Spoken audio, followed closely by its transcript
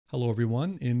Hello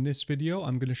everyone, in this video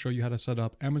I'm going to show you how to set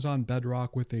up Amazon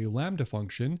Bedrock with a Lambda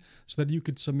function so that you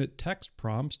could submit text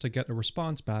prompts to get a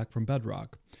response back from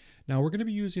Bedrock. Now we're going to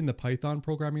be using the Python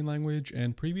programming language,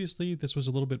 and previously this was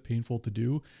a little bit painful to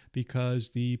do because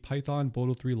the Python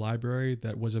Boto3 library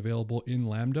that was available in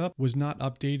Lambda was not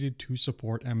updated to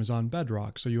support Amazon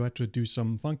Bedrock. So you had to do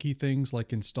some funky things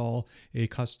like install a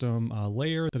custom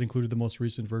layer that included the most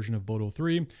recent version of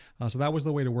Boto3. So that was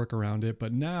the way to work around it.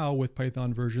 But now with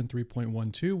Python version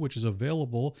 3.12, which is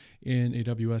available in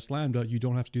AWS Lambda, you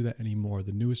don't have to do that anymore.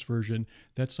 The newest version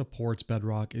that supports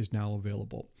Bedrock is now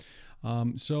available.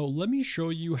 So let me show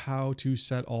you how to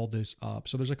set all this up.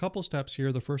 So there's a couple steps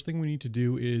here. The first thing we need to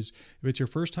do is, if it's your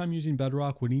first time using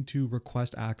Bedrock, we need to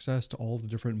request access to all of the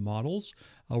different models.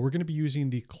 We're going to be using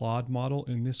the Claude model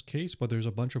in this case, but there's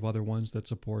a bunch of other ones that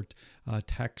support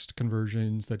text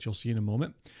conversions that you'll see in a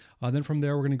moment. Then from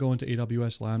there, we're going to go into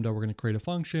AWS Lambda. We're going to create a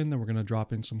function, then we're going to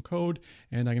drop in some code,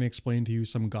 and I'm going to explain to you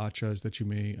some gotchas that you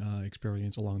may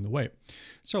experience along the way.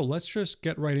 So let's just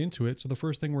get right into it. So the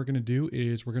first thing we're going to do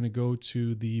is we're going to go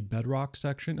to the Bedrock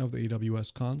section of the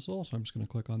AWS console. So I'm just going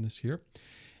to click on this here.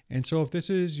 And so if this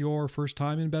is your first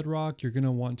time in Bedrock, you're going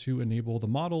to want to enable the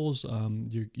models.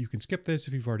 You can skip this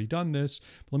if you've already done this,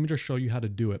 but let me just show you how to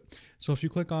do it. So if you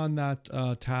click on that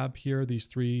tab here, these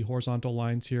three horizontal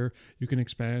lines here, you can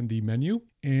expand the menu.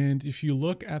 And if you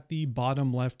look at the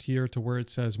bottom left here to where it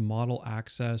says model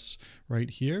access right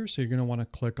here, so you're going to want to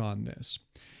click on this.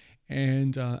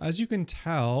 And as you can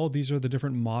tell, these are the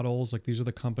different models, like these are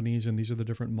the companies and these are the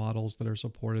different models that are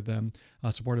supported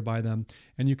by them.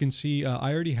 And you can see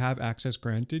I already have access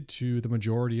granted to the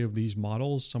majority of these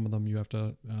models. Some of them you have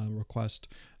to request.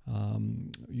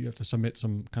 You have to submit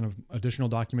some kind of additional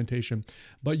documentation,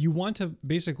 but you want to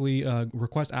basically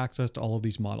request access to all of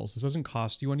these models. This doesn't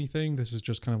cost you anything. This is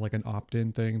just kind of like an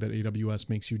opt-in thing that AWS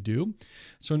makes you do.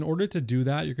 So in order to do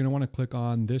that, you're going to want to click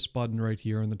on this button right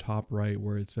here in the top right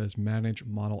where it says Manage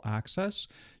Model Access.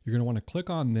 You're going to want to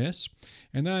click on this,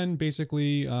 and then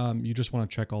basically you just want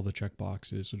to check all the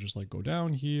checkboxes. So just like go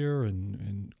down here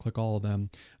and click all of them.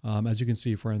 As you can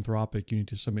see, for Anthropic, you need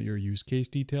to submit your use case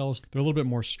details. They're a little bit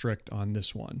more strict on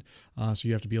this one. So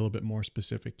you have to be a little bit more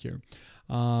specific here.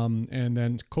 And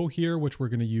then Cohere, which we're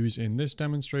going to use in this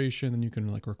demonstration, and you can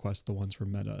like request the ones for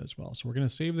Meta as well. So we're going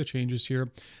to save the changes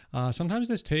here. Sometimes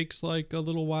this takes like a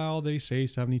little while. They say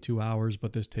 72 hours,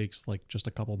 but this takes like just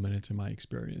a couple minutes in my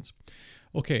experience.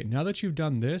 Okay, now that you've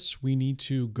done this, we need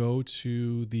to go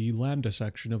to the Lambda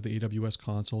section of the AWS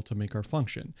console to make our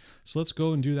function. So let's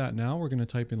go and do that now. We're going to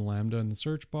type in Lambda in the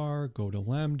search bar, go to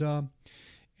Lambda,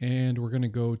 and we're going to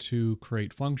go to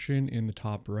create function in the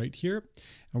top right here.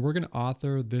 And we're going to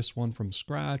author this one from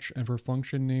scratch. And for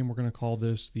function name, we're going to call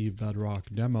this the Bedrock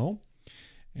demo.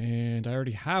 And I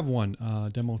already have one,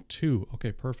 demo 2.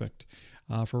 Okay, perfect.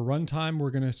 For runtime,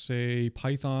 we're going to say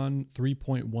Python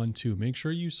 3.12. Make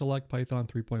sure you select Python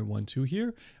 3.12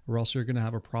 here, or else you're going to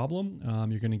have a problem.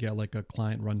 You're going to get like a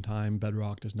client runtime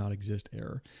Bedrock does not exist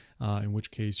error, in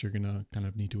which case you're going to kind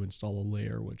of need to install a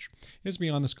layer, which is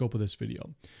beyond the scope of this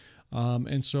video.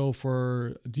 And so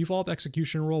for default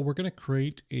execution role, we're going to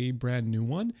create a brand new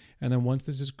one. And then once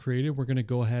this is created, we're going to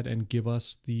go ahead and give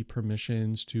us the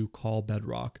permissions to call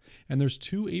Bedrock. And there's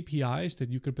two APIs that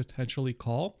you could potentially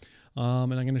call.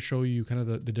 And I'm going to show you kind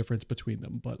of the difference between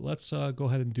them. But let's go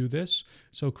ahead and do this.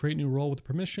 So create new role with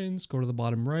permissions, go to the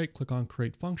bottom right, click on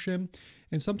create function.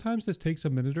 And sometimes this takes a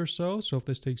minute or so. So if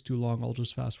this takes too long, I'll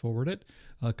just fast forward it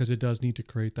because it does need to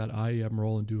create that IAM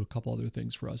role and do a couple other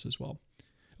things for us as well.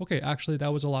 Okay, actually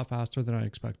that was a lot faster than I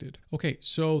expected. Okay,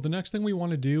 so the next thing we want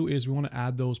to do is we want to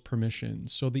add those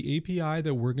permissions. So the API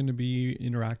that we're going to be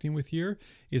interacting with here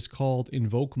is called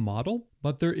InvokeModel,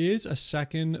 but there is a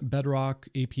second Bedrock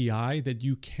API that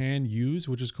you can use,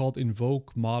 which is called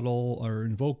InvokeModel or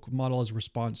InvokeModel as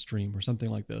response stream or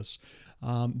something like this.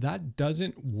 That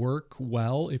doesn't work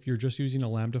well if you're just using a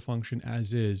Lambda function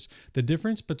as is. The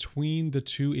difference between the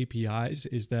two APIs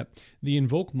is that the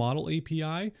InvokeModel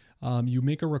API, you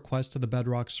make a request to the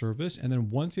Bedrock service, and then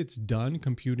once it's done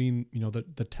computing,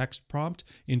 the text prompt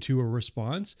into a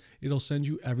response, it'll send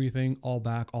you everything all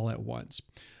back all at once.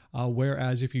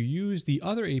 Whereas if you use the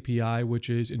other API, which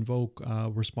is invoke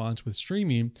response with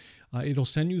streaming, it'll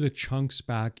send you the chunks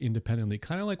back independently.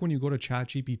 Kind of like when you go to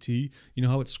ChatGPT, you know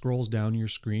how it scrolls down your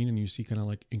screen and you see kind of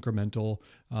like incremental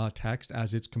text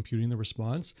as it's computing the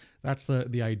response. That's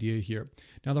the idea here.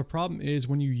 Now, the problem is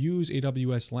when you use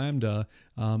AWS Lambda,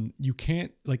 you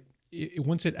can't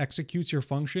once it executes your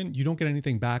function, you don't get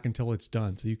anything back until it's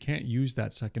done. So you can't use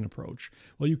that second approach.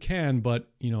 Well, you can, but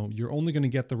you're only going to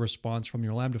get the response from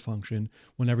your Lambda function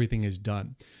when everything is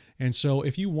done. And so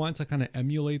if you want to kind of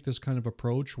emulate this kind of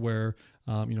approach where,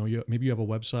 maybe you have a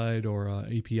website or a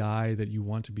API that you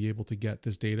want to be able to get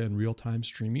this data in real-time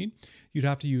streaming, you'd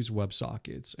have to use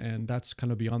WebSockets. And that's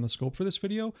kind of beyond the scope for this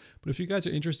video. But if you guys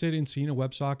are interested in seeing a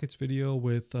WebSockets video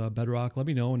with Bedrock, let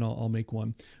me know and I'll make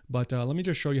one. But let me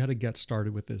just show you how to get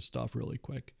started with this stuff really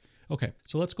quick. Okay,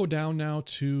 so let's go down now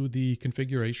to the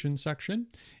configuration section.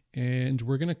 And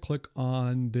we're going to click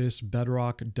on this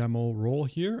Bedrock demo role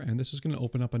here. And this is going to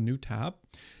open up a new tab.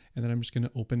 And then I'm just going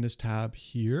to open this tab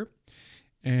here.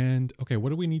 And okay, what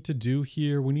do we need to do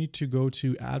here? We need to go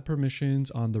to add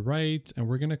permissions on the right, and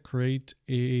we're going to create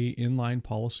a inline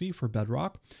policy for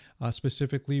Bedrock,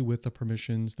 specifically with the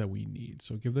permissions that we need.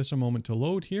 So give this a moment to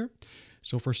load here.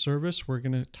 So for service, we're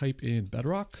going to type in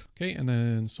Bedrock, okay, and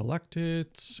then select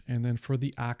it. And then for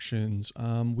the actions,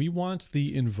 we want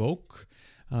the invoke.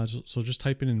 So just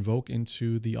type in invoke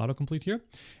into the autocomplete here.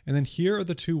 And then here are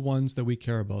the two ones that we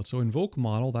care about. So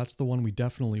InvokeModel, that's the one we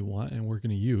definitely want and we're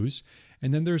going to use.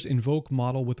 And then there's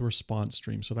InvokeModel with response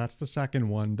stream. So that's the second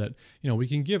one that, we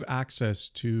can give access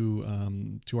to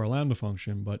our Lambda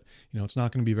function, but, it's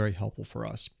not going to be very helpful for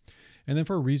us. And then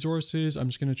for resources, I'm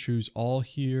just going to choose all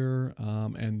here.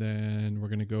 And then we're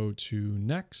going to go to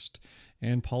next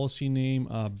and policy name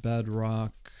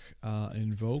Bedrock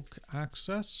invoke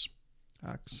access,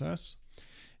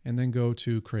 and then go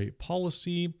to create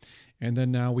policy. And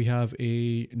then now we have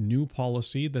a new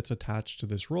policy that's attached to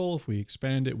this role. If we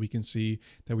expand it, we can see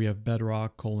that we have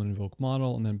Bedrock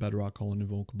 :InvokeModel and then Bedrock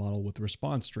 :InvokeModel with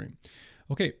response stream.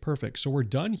 Okay, perfect. So we're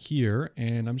done here,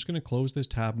 and I'm just going to close this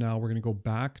tab now. We're going to go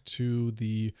back to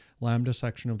the Lambda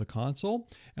section of the console,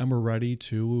 and we're ready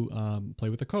to play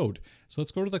with the code. So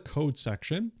let's go to the code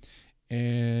section.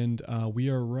 And we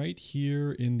are right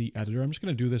here in the editor. I'm just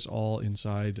going to do this all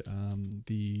inside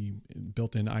the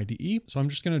built-in IDE. So I'm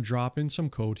just going to drop in some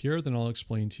code here, then I'll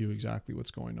explain to you exactly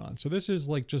what's going on. So this is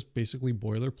like just basically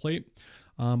boilerplate.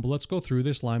 But let's go through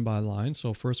this line by line.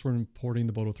 So first we're importing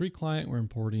the Boto3 client. We're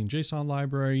importing JSON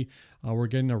library. We're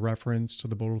getting a reference to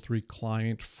the Boto3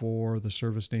 client for the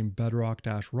service name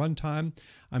Bedrock-runtime.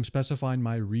 I'm specifying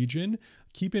my region.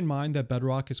 Keep in mind that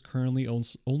Bedrock is currently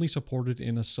only supported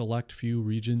in a select few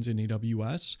regions in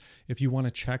AWS. If you want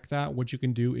to check that, what you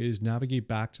can do is navigate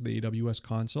back to the AWS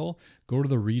console, go to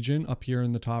the region up here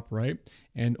in the top right,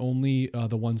 and only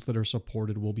the ones that are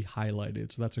supported will be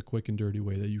highlighted. So that's a quick and dirty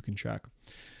way that you can check.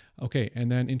 Okay, and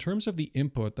then in terms of the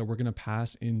input that we're going to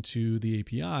pass into the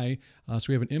API, so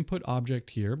we have an input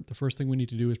object here. The first thing we need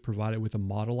to do is provide it with a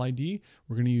model ID.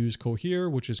 We're going to use cohere,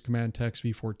 which is command text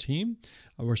v14.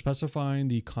 We're specifying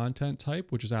the content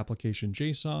type, which is application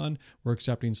JSON. We're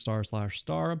accepting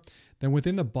 ***. Then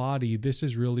within the body, this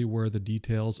is really where the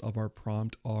details of our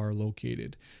prompt are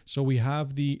located. So we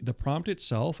have the prompt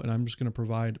itself, and I'm just going to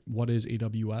provide what is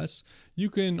AWS. You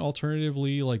can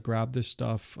alternatively grab this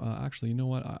stuff. Actually, you know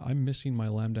what? I'm missing my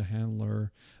Lambda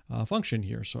handler function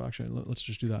here. So actually, let's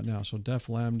just do that now. So def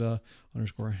Lambda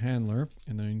 _ handler,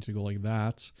 and then I need to go like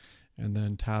that, and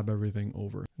then tab everything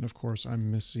over. And of course, I'm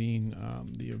missing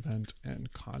the event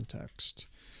and context.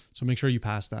 So make sure you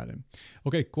pass that in.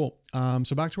 Okay, cool.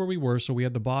 So back to where we were. So we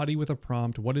had the body with a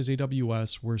prompt. What is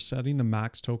AWS? We're setting the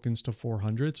max tokens to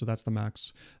 400. So that's the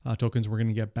max tokens we're going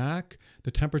to get back.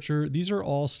 The temperature, these are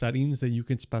all settings that you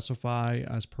can specify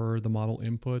as per the model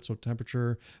input. So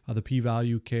temperature, the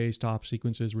p-value, k, stop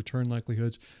sequences, return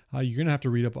likelihoods. You're going to have to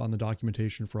read up on the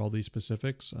documentation for all these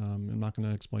specifics. I'm not going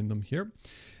to explain them here.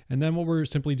 And then what we're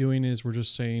simply doing is we're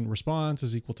just saying response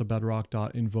is equal to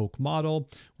bedrock.InvokeModel.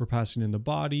 We're passing in the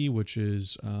body, which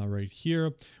is right here.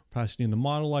 We're passing in the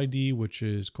model ID, which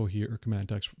is cohere command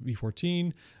text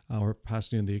v14. We're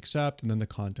passing in the accept and then the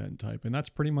content type. And that's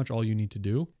pretty much all you need to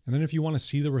do. And then if you want to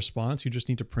see the response, you just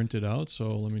need to print it out.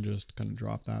 So let me just kind of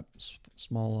drop that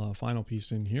small final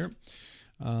piece in here.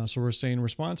 So we're saying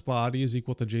response body is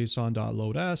equal to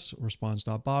json.loads,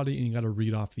 response.body, and you got to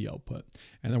read off the output.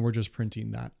 And then we're just printing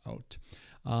that out.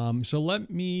 So let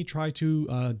me try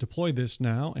to deploy this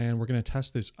now, and we're going to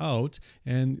test this out.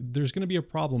 And there's going to be a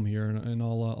problem here, and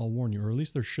I'll warn you, or at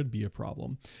least there should be a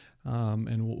problem.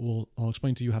 And I'll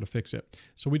explain to you how to fix it.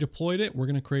 So we deployed it. We're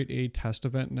going to create a test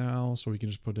event now. So we can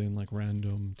just put in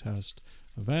random test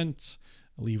event.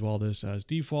 Leave all this as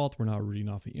default. We're not reading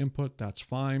off the input. That's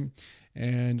fine.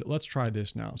 And let's try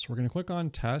this now. So we're going to click on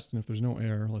test. And if there's no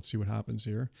error, let's see what happens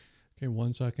here. Okay,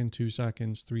 1 second, 2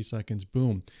 seconds, 3 seconds,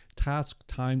 boom. Task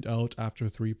timed out after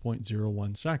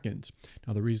 3.01 seconds.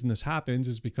 Now, the reason this happens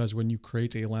is because when you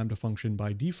create a Lambda function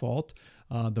by default,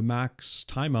 the max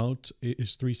timeout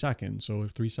is 3 seconds. So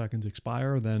if 3 seconds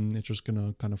expire, then it's just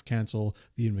gonna kind of cancel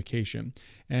the invocation.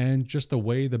 And just the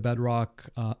way the Bedrock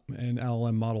and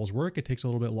LLM models work, it takes a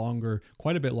little bit longer,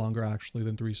 quite a bit longer actually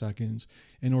than 3 seconds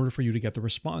in order for you to get the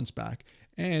response back.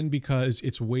 And because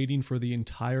it's waiting for the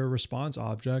entire response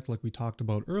object, like we talked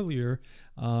about earlier,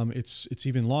 it's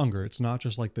even longer. It's not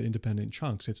just like the independent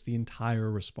chunks, it's the entire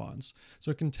response.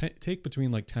 So it can take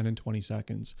between like 10 and 20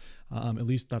 seconds. At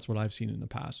least that's what I've seen in the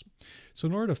past. So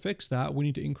in order to fix that, we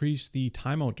need to increase the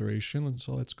timeout duration. And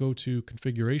so let's go to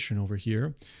configuration over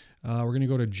here. We're going to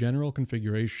go to general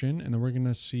configuration, and then we're going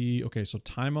to see, okay, so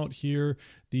timeout here,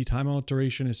 the timeout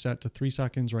duration is set to 3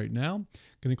 seconds right now.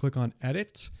 Going to click on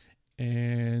edit.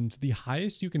 And the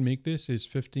highest you can make this is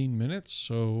 15 minutes.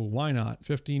 So why not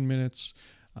 15 minutes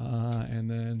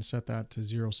and then set that to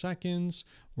 0 seconds.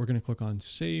 We're going to click on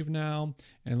save now,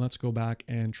 and let's go back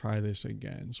and try this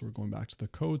again. So we're going back to the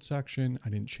code section. I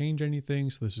didn't change anything.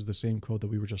 So this is the same code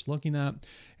that we were just looking at.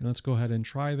 And let's go ahead and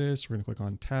try this. We're going to click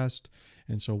on test.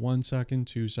 And so 1 second,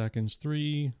 2 seconds,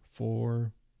 3,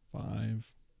 4,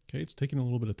 5. Okay, it's taking a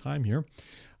little bit of time here.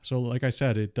 So like I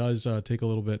said, it does take a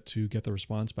little bit to get the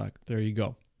response back. There you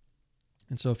go.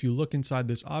 And so if you look inside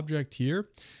this object here,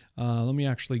 let me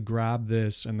actually grab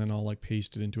this and then I'll like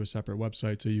paste it into a separate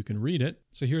website so you can read it.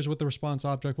 So here's what the response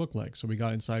object looked like. So we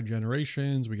got inside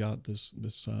generations, we got this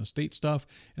state stuff,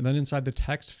 and then inside the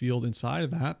text field inside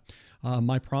of that,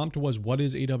 my prompt was, what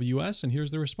is AWS? And here's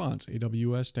the response.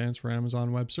 AWS stands for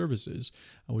Amazon Web Services,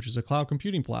 which is a cloud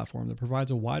computing platform that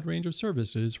provides a wide range of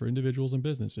services for individuals and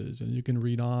businesses. And you can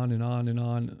read on and on and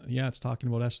on. Yeah, it's talking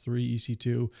about S3,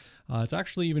 EC2. It's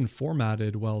actually even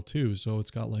formatted well too. So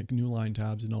it's got like new line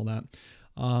tabs and all that.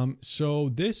 So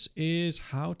this is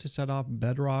how to set up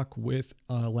Bedrock with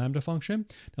a Lambda function.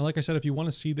 Now, like I said, if you want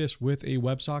to see this with a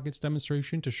WebSockets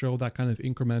demonstration to show that kind of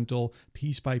incremental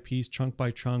piece by piece, chunk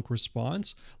by chunk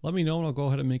response, let me know and I'll go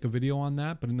ahead and make a video on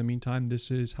that. But in the meantime, this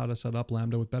is how to set up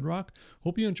Lambda with Bedrock.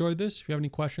 Hope you enjoyed this. If you have any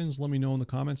questions, let me know in the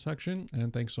comments section.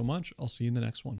 And thanks so much. I'll see you in the next one.